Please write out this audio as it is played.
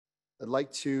I'd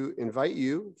like to invite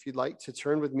you, if you'd like, to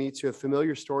turn with me to a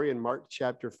familiar story in Mark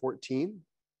chapter 14. I'm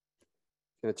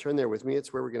going to turn there with me.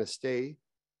 It's where we're going to stay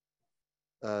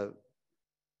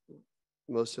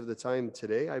most of the time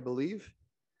today, I believe.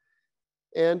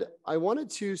 And I wanted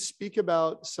to speak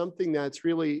about something that's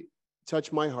really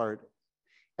touched my heart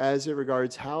as it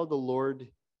regards how the Lord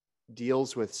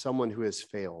deals with someone who has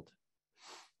failed.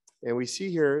 And we see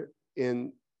here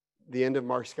in the end of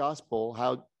Mark's gospel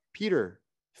how Peter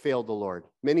failed the Lord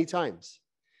many times.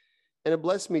 And it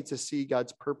blessed me to see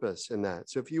God's purpose in that.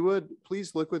 So if you would,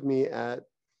 please look with me at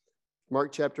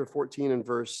Mark chapter 14 and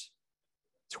verse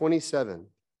 27.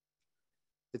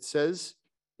 It says,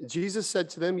 Jesus said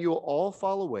to them, "You will all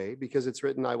fall away, because it's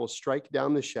written, I will strike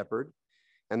down the shepherd,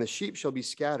 and the sheep shall be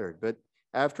scattered. But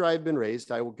after I have been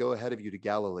raised, I will go ahead of you to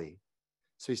Galilee."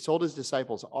 So he's told his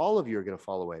disciples, all of you are going to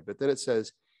fall away. But then it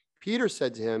says, Peter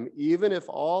said to him, "Even if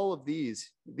all of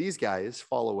these guys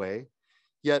fall away,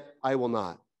 yet I will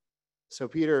not." So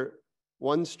Peter,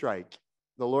 one strike,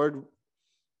 the Lord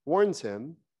warns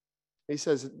him. He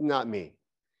says, "Not me."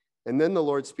 And then the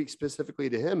Lord speaks specifically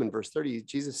to him in verse 30.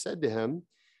 Jesus said to him,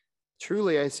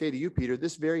 "Truly I say to you, Peter,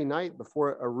 this very night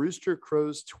before a rooster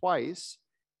crows twice,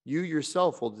 you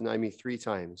yourself will deny me 3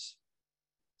 times.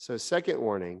 So second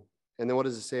warning. And then what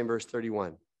does it say in verse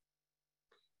 31?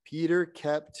 Peter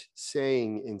kept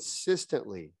saying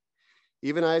insistently,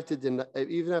 even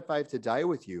if I have to die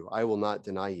with you, I will not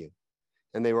deny you.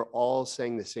 And they were all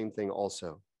saying the same thing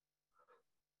also.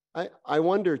 I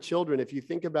wonder, children, if you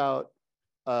think about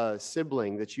a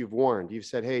sibling that you've warned, you've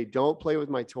said, "Hey, don't play with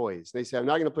my toys." They say, "I'm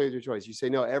not going to play with your toys." You say,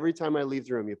 "No, every time I leave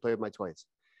the room, you play with my toys."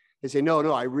 They say, no,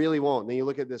 I really won't. And then you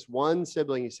look at this one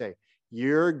sibling, you say,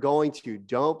 "You're going to,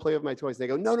 don't play with my toys." And they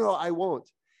go, no, I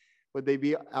won't. Would they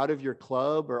be out of your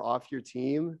club or off your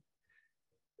team?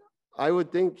 I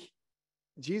would think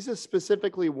Jesus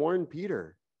specifically warned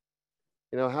Peter.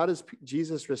 How does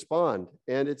Jesus respond?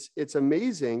 And it's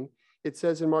amazing. It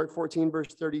says in Mark 14,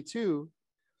 verse 32,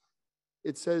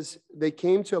 it says, they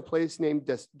came to a place named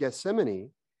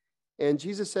Gethsemane, and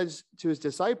Jesus says to his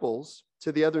disciples,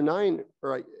 to the other 9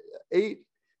 or 8,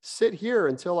 "Sit here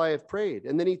until I have prayed."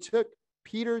 And then he took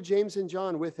Peter, James, and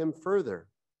John with him further.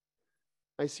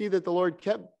 I see that the Lord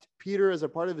kept Peter as a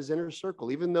part of his inner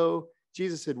circle, even though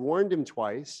Jesus had warned him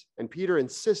twice, and Peter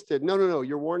insisted, no,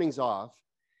 your warning's off.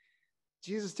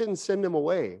 Jesus didn't send him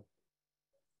away.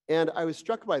 And I was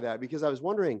struck by that because I was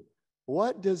wondering,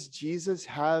 what does Jesus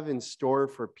have in store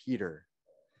for Peter?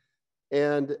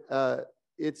 And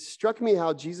it struck me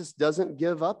how Jesus doesn't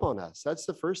give up on us. That's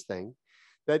the first thing,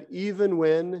 that even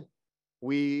when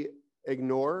we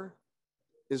ignore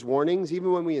his warnings,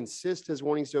 even when we insist his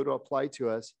warnings don't apply to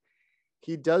us,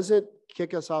 he doesn't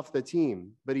kick us off the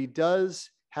team, but he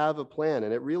does have a plan.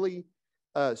 And it really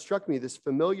struck me, this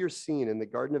familiar scene in the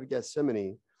Garden of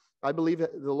Gethsemane. I believe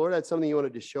that the Lord had something he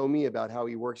wanted to show me about how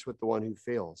he works with the one who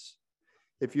fails.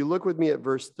 If you look with me at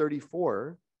verse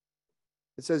 34,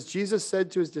 it says, Jesus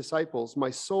said to his disciples, "My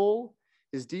soul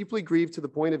is deeply grieved to the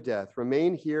point of death.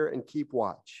 Remain here and keep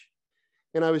watch."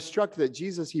 And I was struck that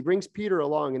Jesus, he brings Peter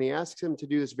along and he asks him to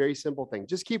do this very simple thing.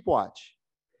 Just keep watch.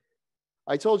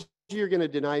 I told you you're going to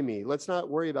deny me. Let's not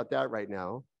worry about that right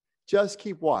now. Just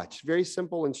keep watch. Very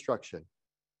simple instruction.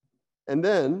 And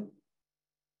then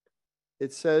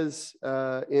it says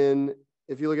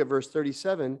if you look at verse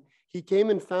 37, he came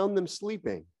and found them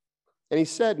sleeping. And he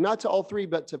said, not to all 3,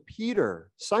 but to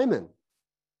Peter, "Simon,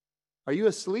 are you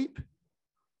asleep?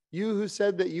 You who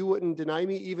said that you wouldn't deny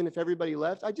me even if everybody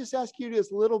left? I just asked you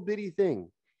this little bitty thing.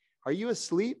 Are you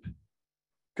asleep?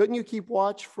 Couldn't you keep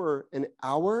watch for an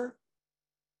hour?"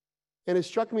 And it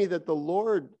struck me that the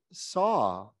Lord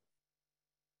saw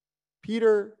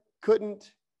Peter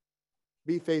couldn't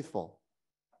be faithful.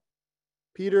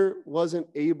 Peter wasn't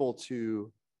able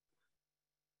to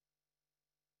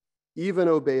even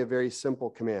obey a very simple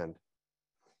command.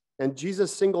 And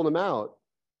Jesus singled him out.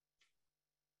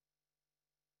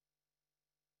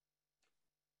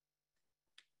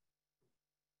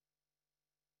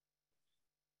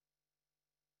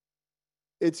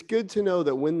 It's good to know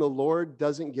that when the Lord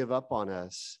doesn't give up on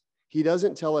us, he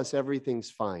doesn't tell us everything's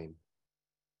fine.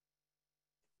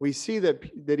 We see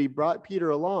that he brought Peter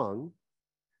along,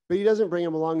 but he doesn't bring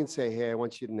him along and say, "Hey, I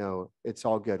want you to know it's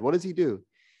all good." What does he do?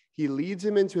 He leads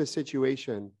him into a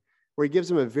situation where he gives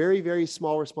him a very, very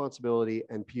small responsibility,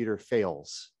 and Peter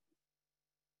fails.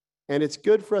 And it's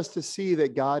good for us to see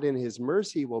that God in his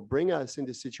mercy will bring us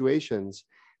into situations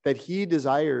that he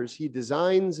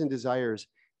designs and desires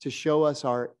to show us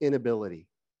our inability.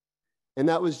 And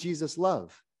that was Jesus'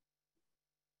 love.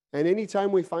 And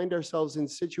anytime we find ourselves in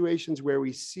situations where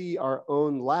we see our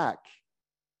own lack,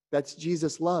 That's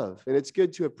Jesus' love. And it's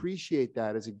good to appreciate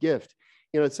that as a gift.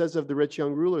 It says of the rich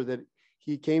young ruler that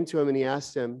he came to him and he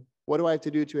asked him, what do I have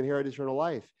to do to inherit eternal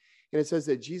life? And it says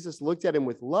that Jesus looked at him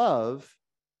with love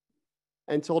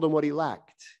and told him what he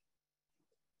lacked.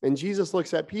 And Jesus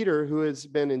looks at Peter, who has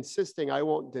been insisting, I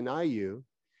won't deny you,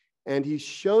 and he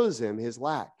shows him his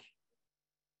lack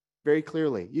very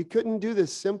clearly. You couldn't do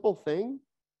this simple thing.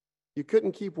 You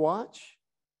couldn't keep watch.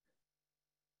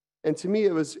 And to me,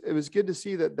 it was good to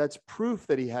see that that's proof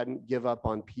that he hadn't given up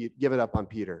on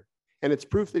Peter. And it's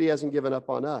proof that he hasn't given up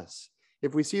on us.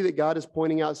 If we see that God is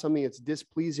pointing out something that's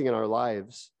displeasing in our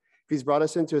lives, if he's brought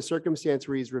us into a circumstance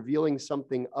where he's revealing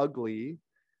something ugly,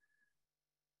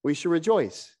 we should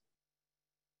rejoice.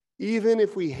 Even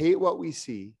if we hate what we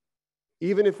see,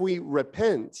 even if we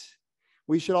repent,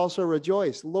 we should also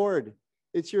rejoice. Lord,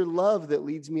 it's your love that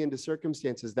leads me into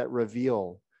circumstances that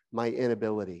reveal my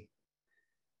inability.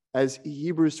 As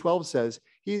Hebrews 12 says,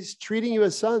 he's treating you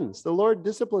as sons. The Lord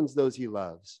disciplines those he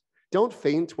loves. Don't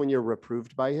faint when you're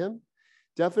reproved by him.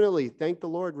 Definitely thank the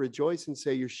Lord, rejoice and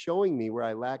say, you're showing me where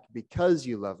I lack because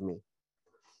you love me.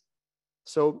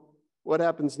 So what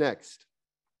happens next?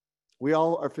 We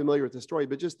all are familiar with the story,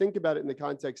 but just think about it in the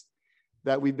context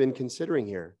that we've been considering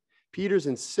here. Peter's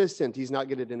insistent he's not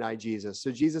going to deny Jesus.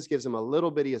 So Jesus gives him a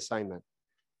little bitty assignment.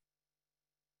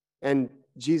 And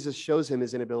Jesus shows him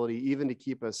his inability even to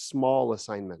keep a small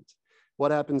assignment.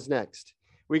 What happens next?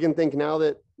 We can think now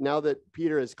that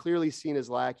Peter has clearly seen his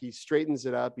lack, he straightens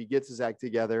it up, he gets his act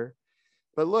together.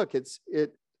 But look,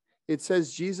 it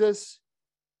says Jesus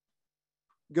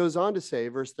goes on to say,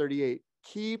 verse 38,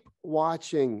 keep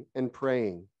watching and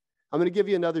praying. I'm going to give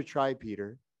you another try,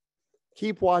 Peter.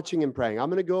 Keep watching and praying. I'm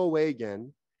going to go away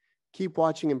again. Keep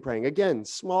watching and praying. Again,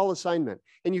 small assignment.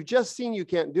 And you've just seen you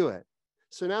can't do it.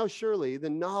 So now surely the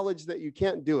knowledge that you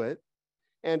can't do it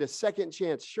and a second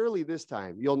chance, surely this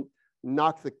time you'll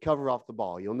knock the cover off the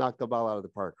ball. You'll knock the ball out of the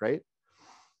park, right?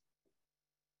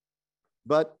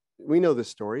 But we know the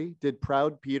story. Did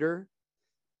proud Peter,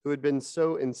 who had been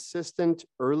so insistent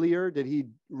earlier, did he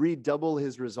redouble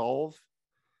his resolve?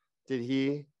 Did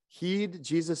he heed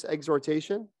Jesus'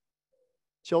 exhortation?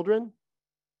 Children,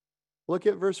 look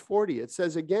at verse 40. It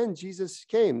says, again, Jesus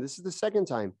came. This is the second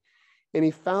time. And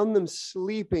he found them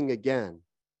sleeping again.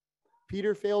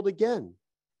 Peter failed again.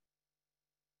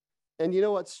 And you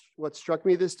know what struck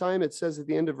me this time? It says at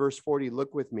the end of verse 40,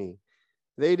 look with me.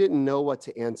 They didn't know what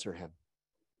to answer him.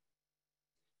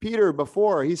 Peter,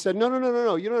 before, he said, no,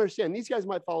 you don't understand. These guys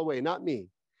might fall away, not me.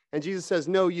 And Jesus says,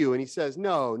 no, you. And he says,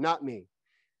 no, not me.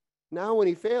 Now when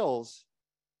he fails,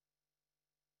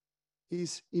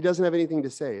 he doesn't have anything to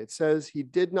say. It says he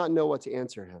did not know what to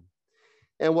answer him.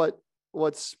 And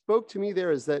what spoke to me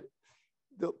there is that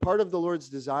the part of the Lord's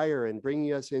desire in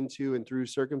bringing us into and through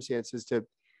circumstances to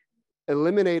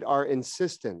eliminate our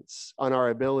insistence on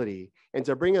our ability and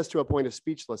to bring us to a point of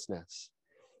speechlessness.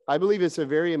 I believe it's a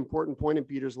very important point in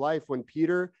Peter's life when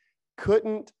Peter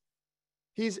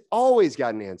he's always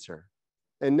got an answer.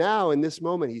 And now in this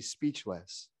moment, he's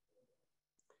speechless.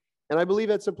 And I believe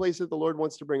that's a place that the Lord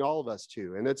wants to bring all of us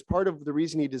to. And that's part of the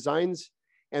reason he designs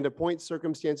and appoints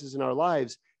circumstances in our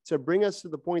lives to bring us to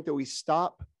the point that we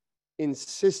stop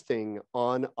insisting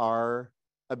on our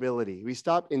ability. We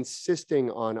stop insisting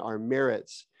on our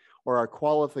merits or our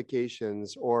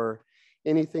qualifications or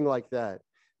anything like that.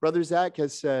 Brother Zach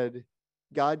has said,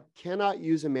 God cannot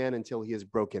use a man until he has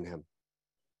broken him.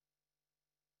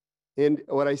 And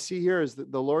what I see here is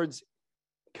that the Lord's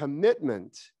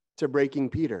commitment to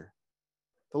breaking Peter.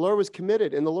 The Lord was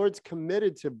committed, and the Lord's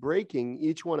committed to breaking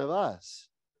each one of us.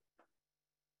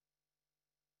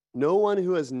 No one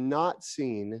who has not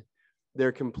seen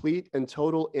their complete and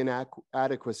total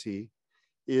inadequacy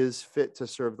is fit to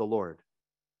serve the Lord.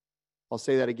 I'll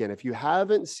say that again. If you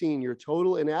haven't seen your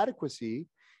total inadequacy,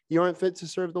 you aren't fit to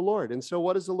serve the Lord. And so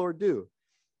what does the Lord do?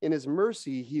 In his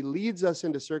mercy, he leads us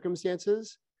into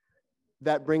circumstances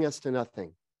that bring us to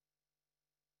nothing,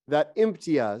 that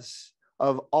empty us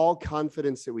of all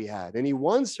confidence that we had. And he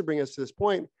wants to bring us to this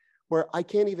point where I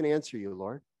can't even answer you,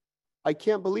 Lord. I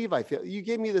can't believe I failed. You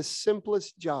gave me the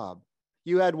simplest job.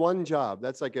 You had one job.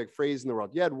 That's like a phrase in the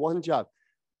world. You had one job.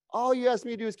 All you asked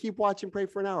me to do is keep watch and pray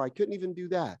for an hour. I couldn't even do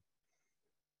that.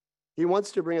 He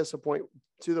wants to bring us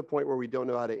to the point where we don't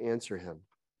know how to answer him.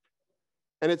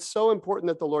 And it's so important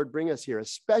that the Lord bring us here,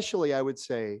 especially, I would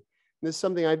say, this is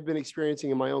something I've been experiencing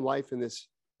in my own life in this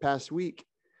past week,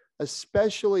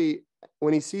 especially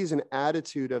when he sees an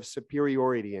attitude of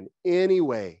superiority in any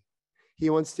way.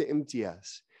 He wants to empty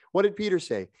us. What did Peter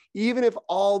say? Even if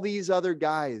all these other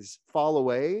guys fall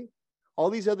away,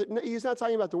 he's not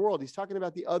talking about the world. He's talking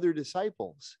about the other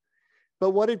disciples. But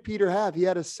what did Peter have? He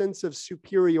had a sense of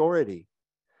superiority,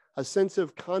 a sense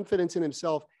of confidence in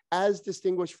himself as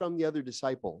distinguished from the other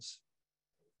disciples.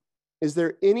 Is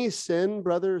there any sin,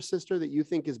 brother or sister, that you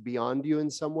think is beyond you in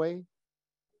some way?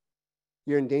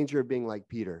 You're in danger of being like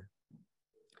Peter.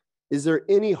 Is there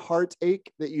any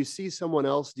heartache that you see someone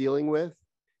else dealing with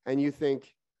and you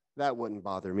think, that wouldn't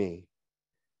bother me?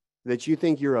 That you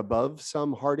think you're above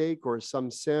some heartache or some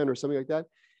sin or something like that?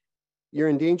 You're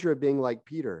in danger of being like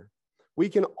Peter. We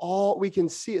can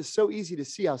see, it's so easy to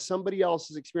see how somebody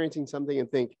else is experiencing something and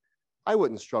think, I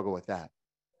wouldn't struggle with that.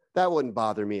 That wouldn't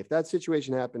bother me if that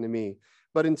situation happened to me.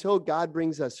 But until God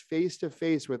brings us face to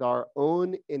face with our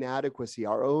own inadequacy,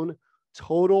 our own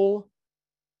total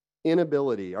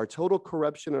inability, our total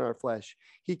corruption in our flesh,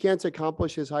 he can't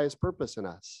accomplish his highest purpose in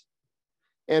us.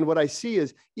 And what I see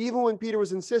is, even when Peter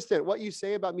was insistent, what you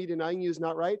say about me denying you is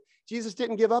not right, Jesus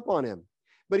didn't give up on him.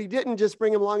 But he didn't just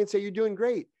bring him along and say, you're doing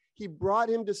great. He brought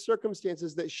him to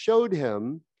circumstances that showed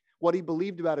him what he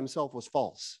believed about himself was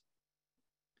false.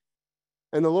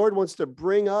 And the Lord wants to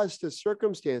bring us to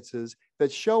circumstances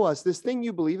that show us this thing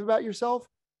you believe about yourself,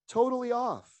 totally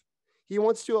off. He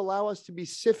wants to allow us to be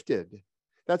sifted.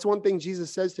 That's one thing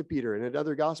Jesus says to Peter in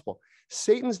another gospel.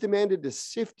 Satan's demanded to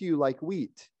sift you like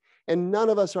wheat, and none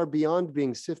of us are beyond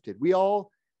being sifted. We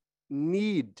all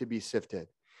need to be sifted.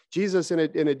 Jesus in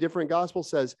a different gospel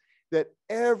says that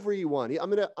everyone, I'm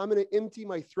gonna empty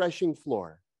my threshing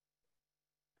floor,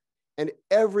 and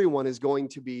everyone is going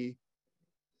to be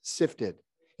sifted.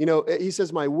 You know, he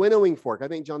says, my winnowing fork. I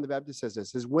think John the Baptist says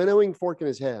this. His winnowing fork in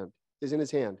his hand is in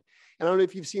his hand. And I don't know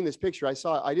if you've seen this picture.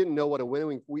 I didn't know what a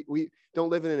winnowing, we don't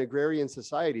live in an agrarian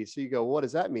society. So you go, what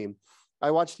does that mean?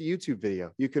 I watched a YouTube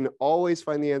video. You can always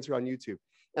find the answer on YouTube.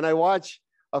 And I watch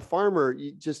a farmer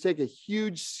just take a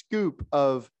huge scoop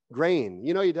of grain.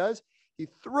 You know what he does? He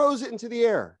throws it into the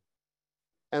air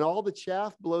and all the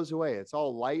chaff blows away. It's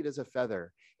all light as a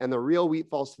feather and the real wheat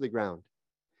falls to the ground.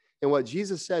 And what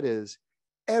Jesus said is,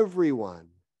 everyone,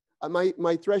 my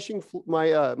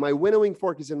winnowing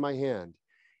fork is in my hand.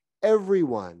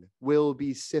 Everyone will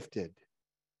be sifted.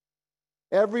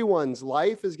 Everyone's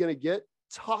life is going to get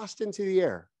tossed into the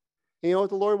air. And you know what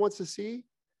the Lord wants to see?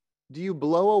 Do you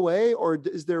blow away, or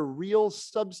is there real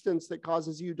substance that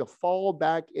causes you to fall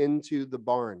back into the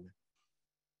barn,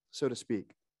 so to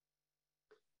speak?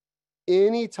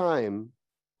 Anytime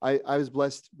I was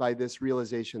blessed by this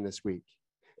realization this week,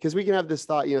 because we can have this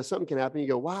thought, something can happen. You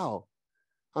go, wow,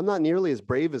 I'm not nearly as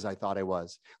brave as I thought I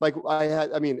was. Like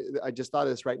I just thought of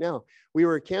this right now. We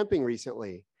were camping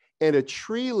recently and a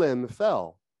tree limb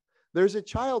fell. There's a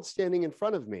child standing in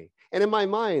front of me. And in my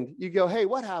mind, you go, hey,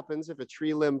 what happens if a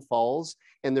tree limb falls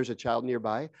and there's a child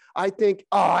nearby? I think,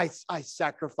 I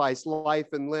sacrificed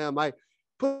life and limb. I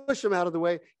push him out of the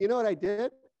way. You know what I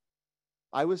did?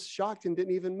 I was shocked and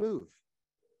didn't even move.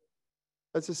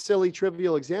 That's a silly,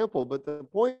 trivial example. But the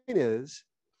point is,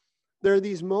 there are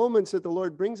these moments that the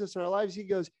Lord brings us in our lives. He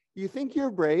goes, you think you're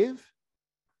brave?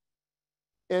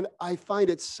 And I find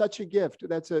it such a gift.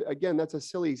 That's a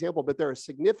silly example, but there are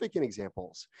significant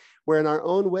examples where in our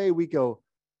own way we go,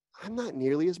 I'm not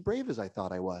nearly as brave as I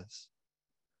thought I was.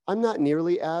 I'm not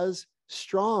nearly as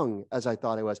strong as I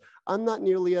thought I was. I'm not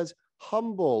nearly as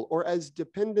humble or as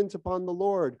dependent upon the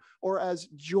Lord or as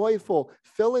joyful.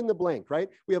 Fill in the blank, right?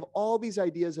 We have all these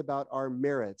ideas about our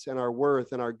merits and our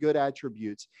worth and our good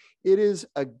attributes. It is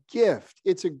a gift.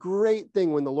 It's a great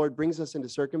thing when the Lord brings us into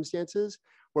circumstances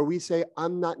where we say,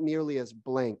 I'm not nearly as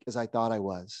blank as I thought I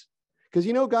was. Because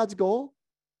you know God's goal?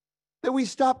 That we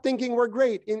stop thinking we're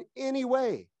great in any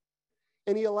way.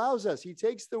 And he allows us, he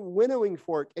takes the winnowing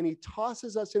fork and he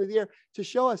tosses us into the air to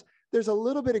show us there's a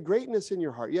little bit of greatness in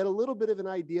your heart. You had a little bit of an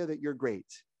idea that you're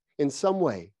great in some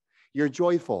way. You're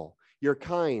joyful, you're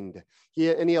kind.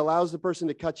 And he allows the person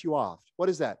to cut you off. What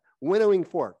is that? Winnowing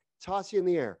fork, toss you in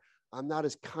the air. I'm not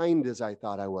as kind as I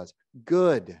thought I was.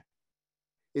 Good.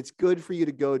 It's good for you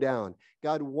to go down.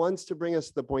 God wants to bring us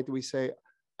to the point that we say,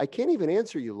 I can't even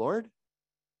answer you, Lord.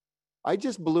 I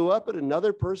just blew up at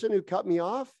another person who cut me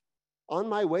off on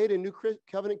my way to New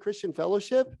Covenant Christian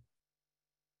Fellowship.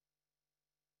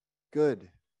 Good.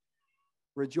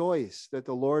 Rejoice that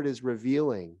the Lord is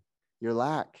revealing your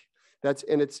lack.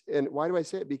 And why do I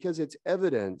say it? Because it's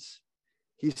evidence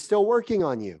he's still working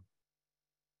on you.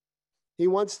 He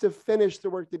wants to finish the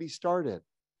work that he started.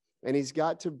 And he's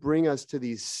got to bring us to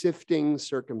these sifting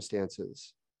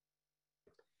circumstances.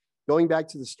 Going back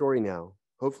to the story now,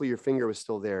 hopefully your finger was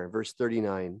still there. Verse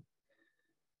 39.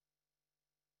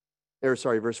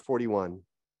 Verse 41.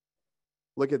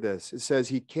 Look at this. It says,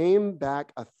 he came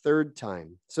back a third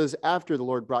time. It says, after the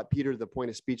Lord brought Peter to the point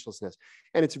of speechlessness.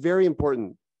 And it's very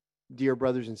important dear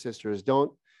brothers and sisters.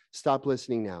 Don't stop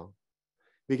listening now,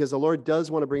 because the Lord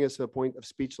does want to bring us to a point of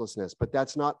speechlessness, but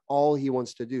that's not all he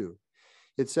wants to do.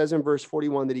 It says in verse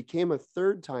 41 that he came a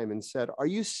third time and said, "Are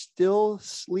you still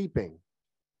sleeping?"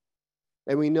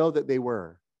 And we know that they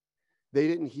were. They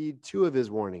didn't heed two of his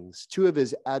warnings, two of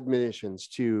his admonitions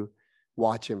to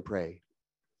watch and pray.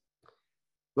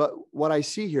 But what I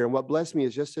see here and what blessed me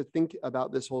is just to think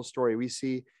about this whole story. We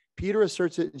see Peter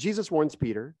asserts it. Jesus warns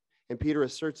Peter, and Peter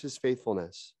asserts his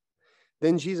faithfulness.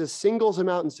 Then Jesus singles him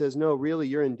out and says, "No, really,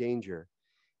 you're in danger."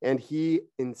 And he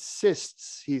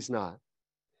insists he's not.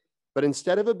 But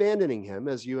instead of abandoning him,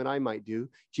 as you and I might do,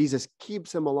 Jesus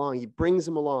keeps him along. He brings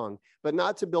him along, but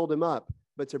not to build him up,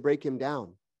 but to break him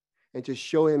down and to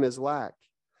show him his lack.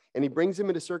 And he brings him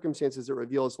into circumstances that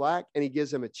reveal his lack, and he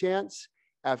gives him a chance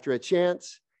after a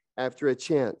chance after a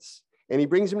chance. And he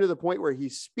brings him to the point where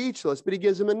he's speechless, but he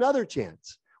gives him another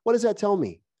chance. What does that tell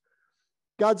me?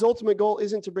 God's ultimate goal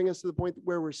isn't to bring us to the point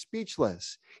where we're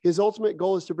speechless. His ultimate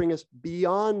goal is to bring us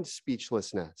beyond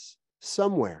speechlessness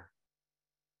somewhere.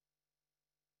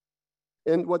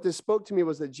 And what this spoke to me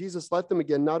was that Jesus left them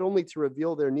again, not only to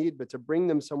reveal their need, but to bring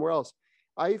them somewhere else.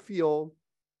 I feel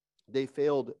they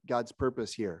failed God's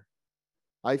purpose here.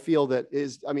 I feel that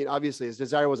obviously his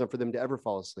desire wasn't for them to ever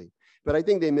fall asleep, but I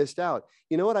think they missed out.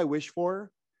 You know what I wish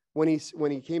for when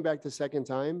he came back the second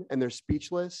time and they're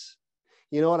speechless?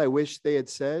 You know what I wish they had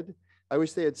said? I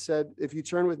wish they had said, if you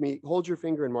turn with me, hold your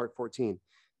finger in Mark 14,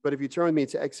 but if you turn with me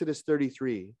to Exodus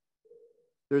 33,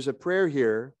 there's a prayer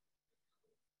here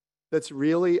that's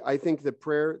really, I think, the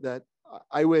prayer that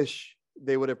I wish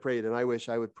they would have prayed, and I wish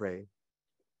I would pray.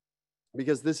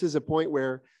 Because this is a point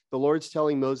where the Lord's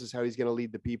telling Moses how he's going to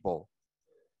lead the people.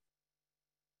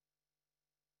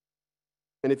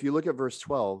 And if you look at verse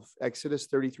 12, Exodus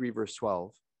 33, verse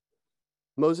 12,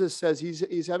 Moses says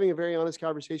he's having a very honest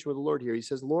conversation with the Lord here. He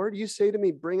says, "Lord, you say to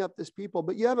me, bring up this people,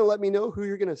 but you haven't let me know who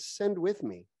you're going to send with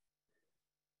me.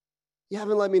 You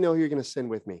haven't let me know who you're going to send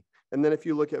with me." And then if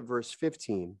you look at verse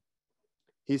 15,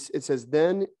 it says,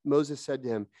 "Then Moses said to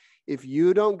him, if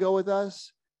you don't go with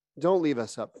us, don't lead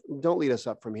us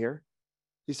up from here."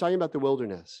 He's talking about the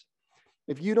wilderness.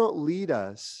 If you don't lead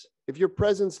us, if your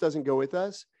presence doesn't go with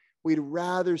us, we'd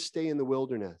rather stay in the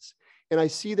wilderness. And I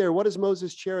see there, what does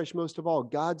Moses cherish most of all?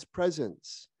 God's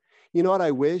presence. You know what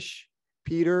I wish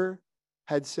Peter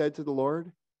had said to the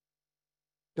Lord?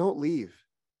 Don't leave.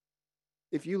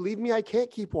 If you leave me, I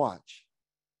can't keep watch.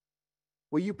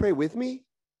 Will you pray with me?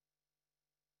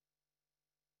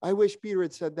 I wish Peter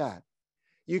had said that.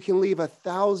 You can leave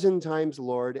 1,000 times,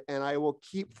 Lord, and I will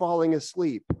keep falling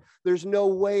asleep. There's no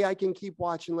way I can keep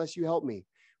watch unless you help me.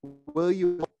 Will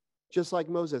you? Just like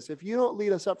Moses, if you don't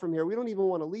lead us up from here, we don't even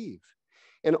want to leave.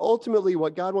 And ultimately,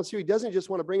 what God wants to do, he doesn't just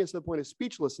want to bring us to the point of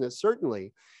speechlessness,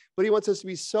 certainly, but he wants us to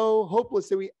be so hopeless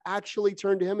that we actually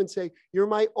turn to him and say, "You're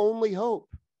my only hope."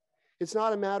 It's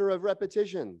not a matter of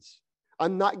repetitions.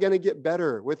 I'm not going to get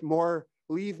better with more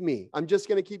leave me. I'm just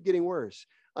going to keep getting worse.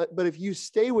 But if you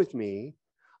stay with me,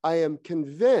 I am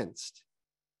convinced.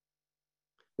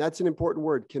 That's an important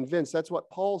word, convinced. That's what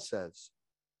Paul says.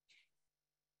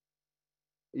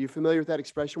 Are you familiar with that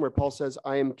expression where Paul says,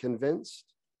 "I am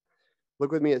convinced"?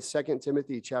 Look with me at 2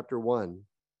 Timothy chapter 1.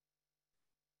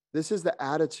 This is the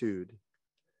attitude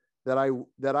that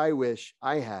I wish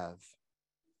I have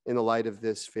in the light of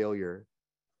this failure.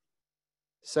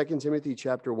 2 Timothy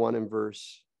chapter 1 and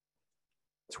verse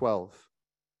 12.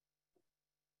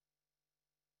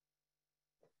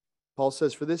 Paul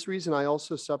says, "For this reason I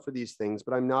also suffer these things,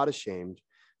 but I'm not ashamed,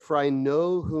 for I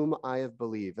know whom I have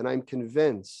believed, and I'm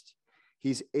convinced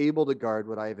he's able to guard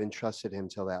what I have entrusted him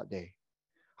till that day."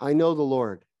 I know the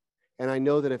Lord, and I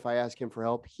know that if I ask him for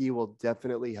help, he will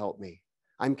definitely help me.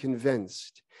 I'm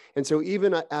convinced. And so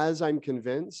even as I'm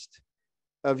convinced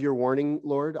of your warning,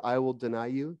 Lord, I will deny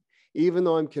you. Even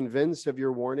though I'm convinced of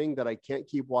your warning that I can't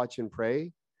keep watch and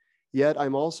pray, yet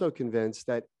I'm also convinced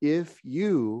that if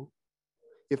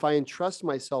I entrust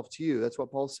myself to you, that's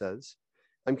what Paul says,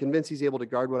 I'm convinced he's able to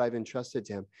guard what I've entrusted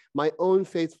to him. My own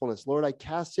faithfulness, Lord, I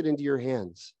cast it into your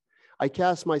hands. I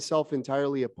cast myself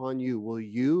entirely upon you. Will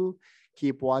you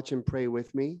keep watch and pray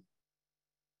with me?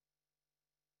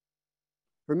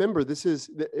 Remember,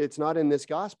 it's not in this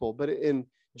gospel, but in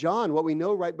John, what we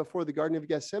know right before the Garden of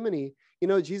Gethsemane,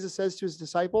 Jesus says to his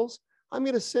disciples, "I'm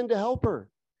going to send a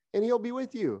helper and he'll be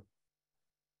with you."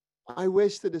 I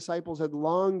wish the disciples had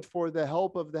longed for the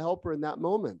help of the helper in that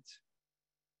moment.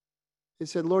 They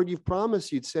said, "Lord, you've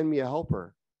promised you'd send me a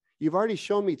helper. You've already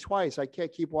shown me twice I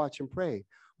can't keep watch and pray.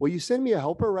 Will you send me a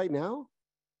helper right now?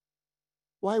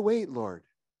 Why wait, Lord?"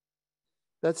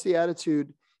 That's the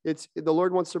attitude. The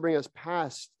Lord wants to bring us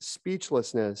past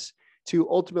speechlessness to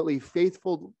ultimately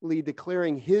faithfully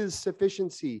declaring his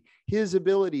sufficiency, his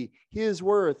ability, his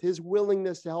worth, his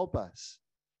willingness to help us.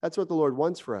 That's what the Lord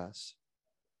wants for us.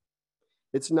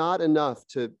 It's not enough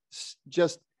to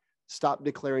just stop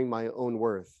declaring my own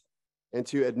worth and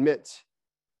to admit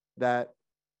that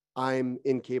I'm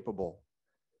incapable.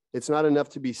 It's not enough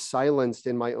to be silenced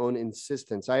in my own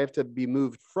insistence. I have to be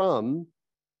moved from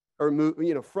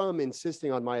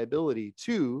insisting on my ability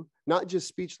to not just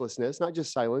speechlessness, not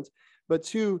just silence, but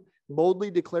to boldly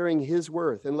declaring his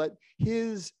worth and let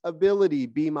his ability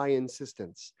be my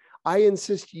insistence. I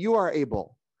insist you are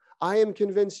able. I am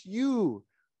convinced you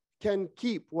can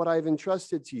keep what I've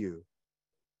entrusted to you.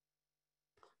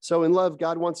 So in love,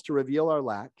 God wants to reveal our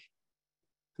lack.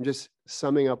 I'm just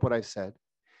summing up what I said.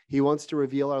 He wants to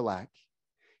reveal our lack.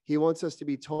 He wants us to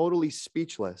be totally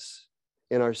speechless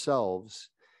in ourselves,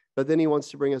 but then he wants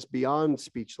to bring us beyond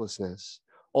speechlessness,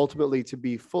 ultimately to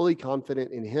be fully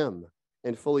confident in him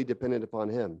and fully dependent upon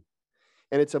him.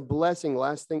 And it's a blessing.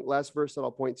 Last verse that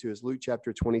I'll point to is Luke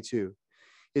chapter 22.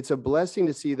 It's a blessing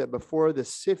to see that before the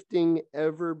sifting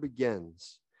ever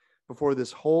begins, before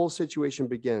this whole situation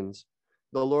begins,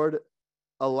 the Lord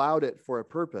allowed it for a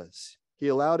purpose. He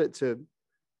allowed it to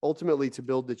ultimately to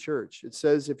build the church. It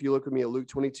says, if you look with me at Luke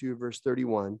 22, verse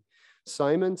 31,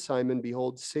 Simon, Simon,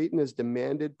 behold, Satan has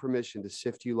demanded permission to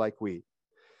sift you like wheat.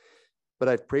 But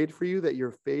I've prayed for you that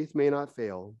your faith may not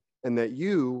fail, and that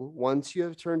you, once you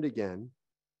have turned again,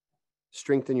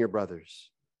 strengthen your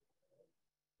brothers.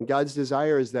 And God's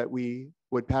desire is that we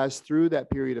would pass through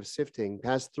that period of sifting,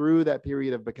 pass through that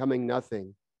period of becoming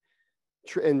nothing,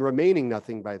 and remaining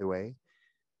nothing, by the way,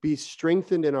 be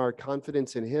strengthened in our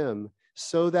confidence in him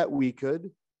so that we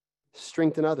could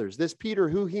strengthen others. This Peter,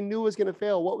 who he knew was going to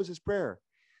fail, what was his prayer?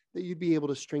 That you'd be able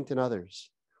to strengthen others.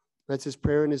 That's his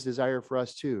prayer and his desire for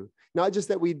us too. Not just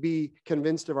that we'd be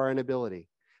convinced of our inability,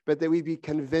 but that we'd be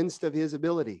convinced of his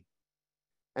ability.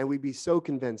 And we'd be so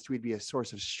convinced we'd be a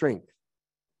source of strength.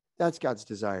 That's God's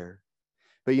desire.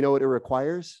 But you know what it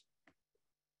requires?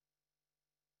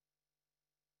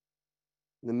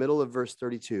 In the middle of verse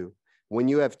 32, when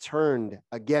you have turned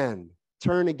again,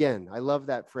 turn again. I love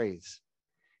that phrase.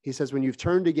 He says, when you've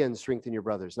turned again, strengthen your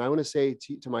brothers. And I want to say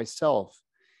to myself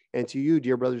and to you,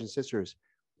 dear brothers and sisters,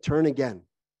 turn again.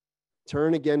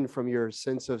 Turn again from your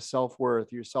sense of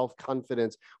self-worth, your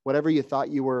self-confidence, whatever you thought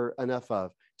you were enough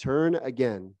of. Turn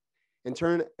again. And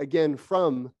turn again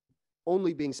from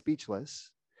only being speechless,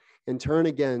 and turn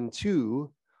again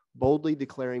to boldly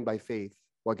declaring by faith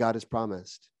what God has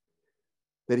promised,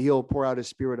 that he'll pour out his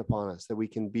spirit upon us, that we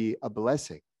can be a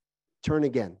blessing. Turn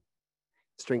again.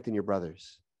 Strengthen your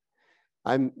brothers.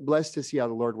 I'm blessed to see how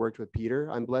the Lord worked with Peter.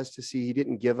 I'm blessed to see he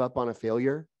didn't give up on a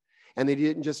failure, and that he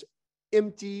didn't just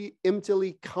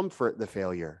emptily comfort the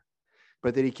failure,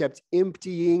 but that he kept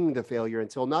emptying the failure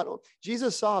until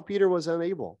Jesus saw Peter was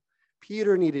unable.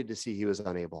 Peter needed to see he was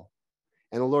unable.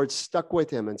 And the Lord stuck with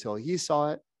him until he saw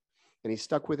it, and he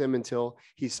stuck with him until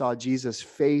he saw Jesus'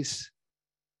 face,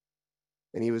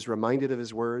 and he was reminded of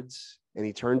his words, and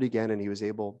he turned again, and he was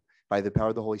able, by the power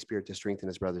of the Holy Spirit, to strengthen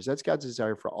his brothers. That's God's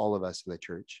desire for all of us in the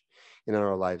church and in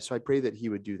our lives. So I pray that he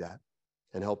would do that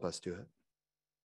and help us do it.